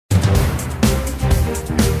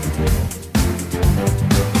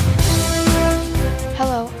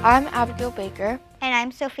I'm Abigail Baker. And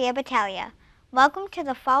I'm Sophia Battaglia. Welcome to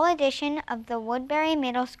the fall edition of the Woodbury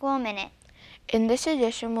Middle School Minute. In this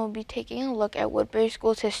edition, we'll be taking a look at Woodbury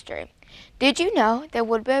School's history. Did you know that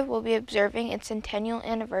Woodbury will be observing its centennial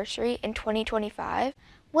anniversary in 2025?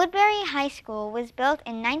 Woodbury High School was built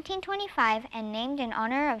in 1925 and named in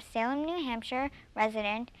honor of Salem, New Hampshire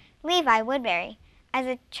resident Levi Woodbury. As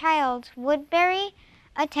a child, Woodbury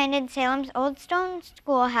attended Salem's Old Stone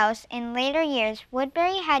Schoolhouse. In later years,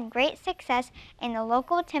 Woodbury had great success in the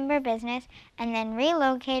local timber business and then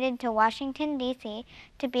relocated to Washington, D.C.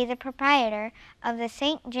 to be the proprietor of the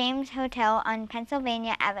St. James Hotel on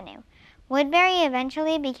Pennsylvania Avenue. Woodbury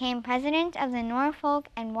eventually became president of the Norfolk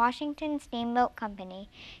and Washington Steamboat Company.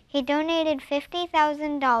 He donated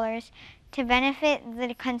 $50,000 to benefit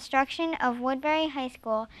the construction of Woodbury High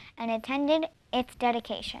School and attended its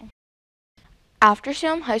dedication. After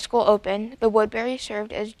Salem High School opened, the Woodbury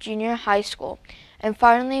served as junior high school, and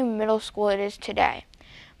finally middle school it is today.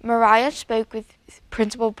 Mariah spoke with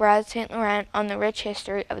Principal Brad St. Laurent on the rich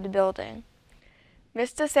history of the building.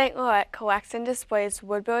 Mr. St. Laurent collects and displays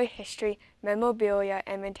Woodbury history, memorabilia,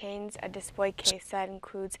 and maintains a display case that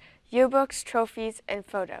includes yearbooks, trophies, and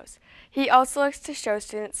photos. He also likes to show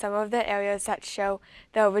students some of the areas that show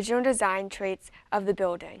the original design traits of the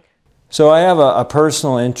building. So I have a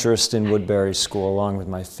personal interest in Woodbury School along with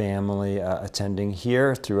my family attending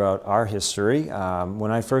here throughout our history.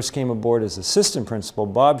 When I first came aboard as assistant principal,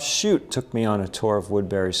 Bob Shute took me on a tour of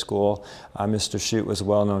Woodbury School. Mr. Shute was a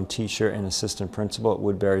well-known teacher and assistant principal at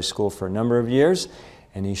Woodbury School for a number of years,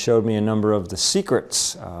 and he showed me a number of the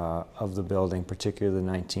secrets of the building, particularly the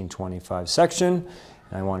 1925 section,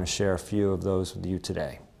 and I want to share a few of those with you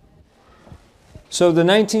today. So the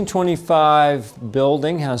 1925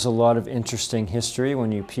 building has a lot of interesting history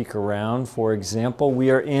when you peek around. For example,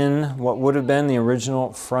 we are in what would have been the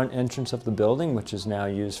original front entrance of the building, which is now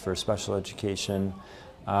used for a special education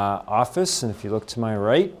office. And if you look to my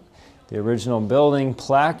right, the original building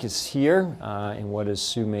plaque is here in what is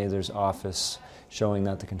Sue Mather's office, showing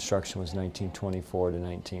that the construction was 1924 to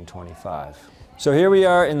 1925. So here we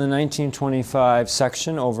are in the 1925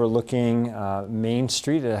 section overlooking Main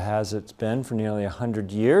Street. It has been for nearly 100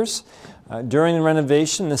 years. During the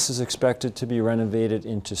renovation, this is expected to be renovated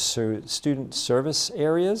into student service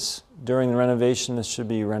areas. During the renovation, this should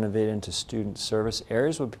be renovated into student service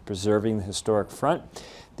areas. We'll be preserving the historic front.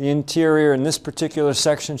 The interior in this particular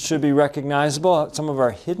section should be recognizable. Some of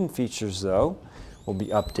our hidden features, though, will be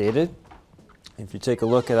updated. If you take a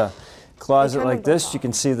look at a closet like this, you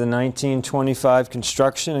can see the 1925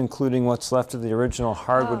 construction, including what's left of the original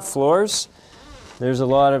hardwood floors. There's a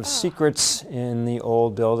lot of secrets in the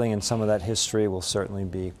old building, and some of that history will certainly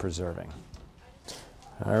be preserving.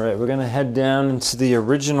 All right, we're going to head down into the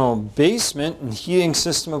original basement and heating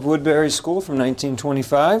system of Woodbury School from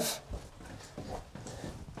 1925.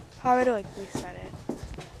 How would I reset it?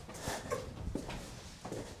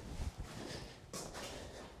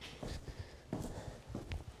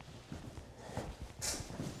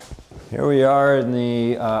 Here we are in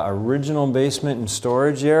the original basement and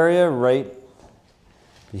storage area. Right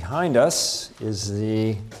behind us is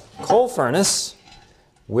the coal furnace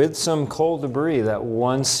with some coal debris that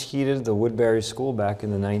once heated the Woodbury School back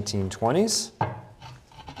in the 1920s.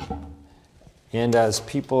 And as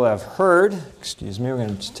people have heard, excuse me, we're going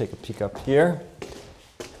to just take a peek up here.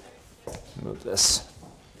 Move this.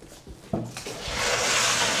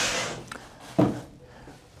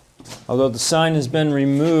 Although the sign has been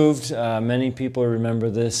removed, many people remember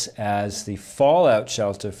this as the fallout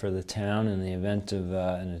shelter for the town in the event of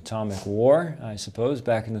an atomic war, I suppose,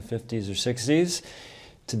 back in the 50s or 60s.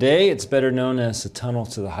 Today, it's better known as the tunnel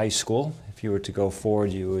to the high school. If you were to go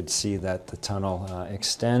forward, you would see that the tunnel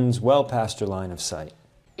extends well past your line of sight.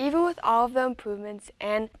 Even with all of the improvements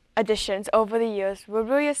and additions over the years,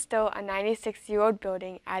 Woodbury is still a 96-year-old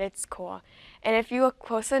building at its core. And if you look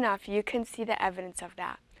close enough, you can see the evidence of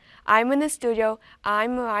that. I'm in the studio.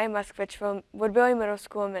 I'm Mariah Muskovich from Woodbury Middle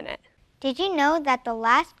School Minute. Did you know that the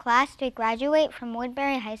last class to graduate from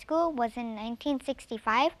Woodbury High School was in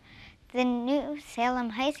 1965? The new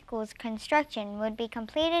Salem High School's construction would be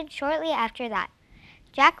completed shortly after that.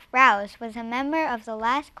 Jack Rouse was a member of the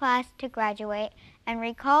last class to graduate and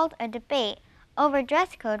recalled a debate over dress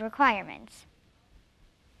code requirements.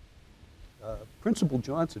 Principal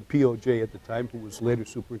Johnson, POJ at the time, who was later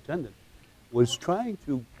superintendent, was trying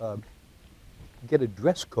to get a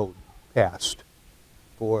dress code passed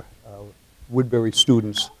for Woodbury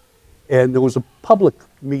students. And there was a public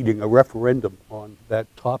meeting, a referendum on that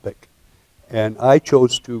topic. And I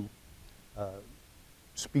chose to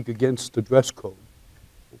speak against the dress code.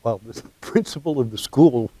 While the principal of the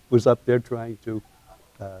school was up there trying to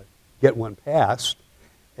get one passed.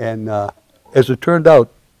 And as it turned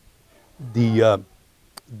out, the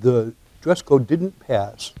dress code didn't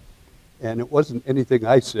pass, and it wasn't anything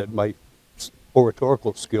I said, my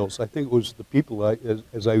oratorical skills. I think it was the people,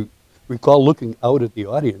 as I recall looking out at the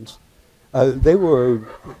audience, they were,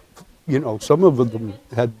 you know, some of them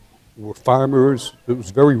were farmers. It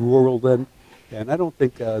was very rural then, and I don't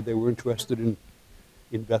think they were interested in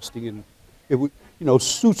investing in, it would, you know,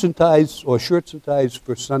 suits and ties or shirts and ties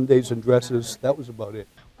for Sundays and dresses. That was about it.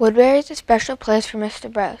 Woodbury is a special place for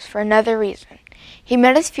Mr. Brose for another reason. He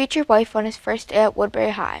met his future wife on his first day at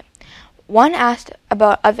Woodbury High. One asked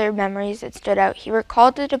about other memories that stood out. He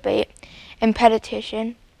recalled the debate and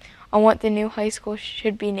petition on what the new high school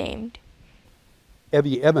should be named.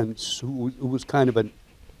 Evie Evans, who was kind of an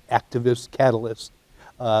activist, catalyst,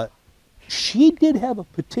 she did have a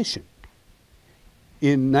petition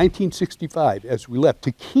in 1965, as we left,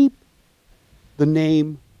 to keep the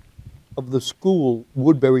name of the school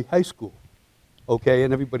Woodbury High School. Okay,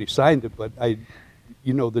 and everybody signed it, but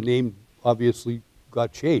you know, the name obviously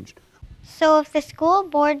got changed. So if the school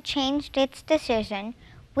board changed its decision,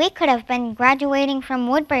 we could have been graduating from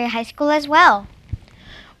Woodbury High School as well.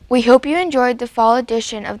 We hope you enjoyed the fall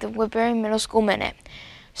edition of the Woodbury Middle School Minute.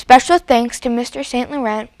 Special thanks to Mr. St.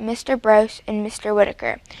 Laurent, Mr. Brose, and Mr.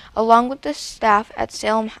 Whitaker, along with the staff at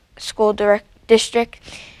Salem School District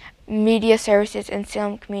Media Services and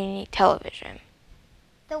Salem Community Television.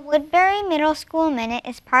 The Woodbury Middle School Minute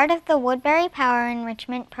is part of the Woodbury Power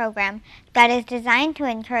Enrichment Program that is designed to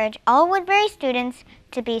encourage all Woodbury students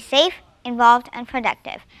to be safe, involved, and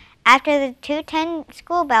productive. After the 2:10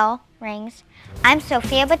 school bell rings, I'm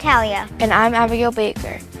Sophia Battaglia. And I'm Abigail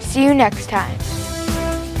Baker. See you next time.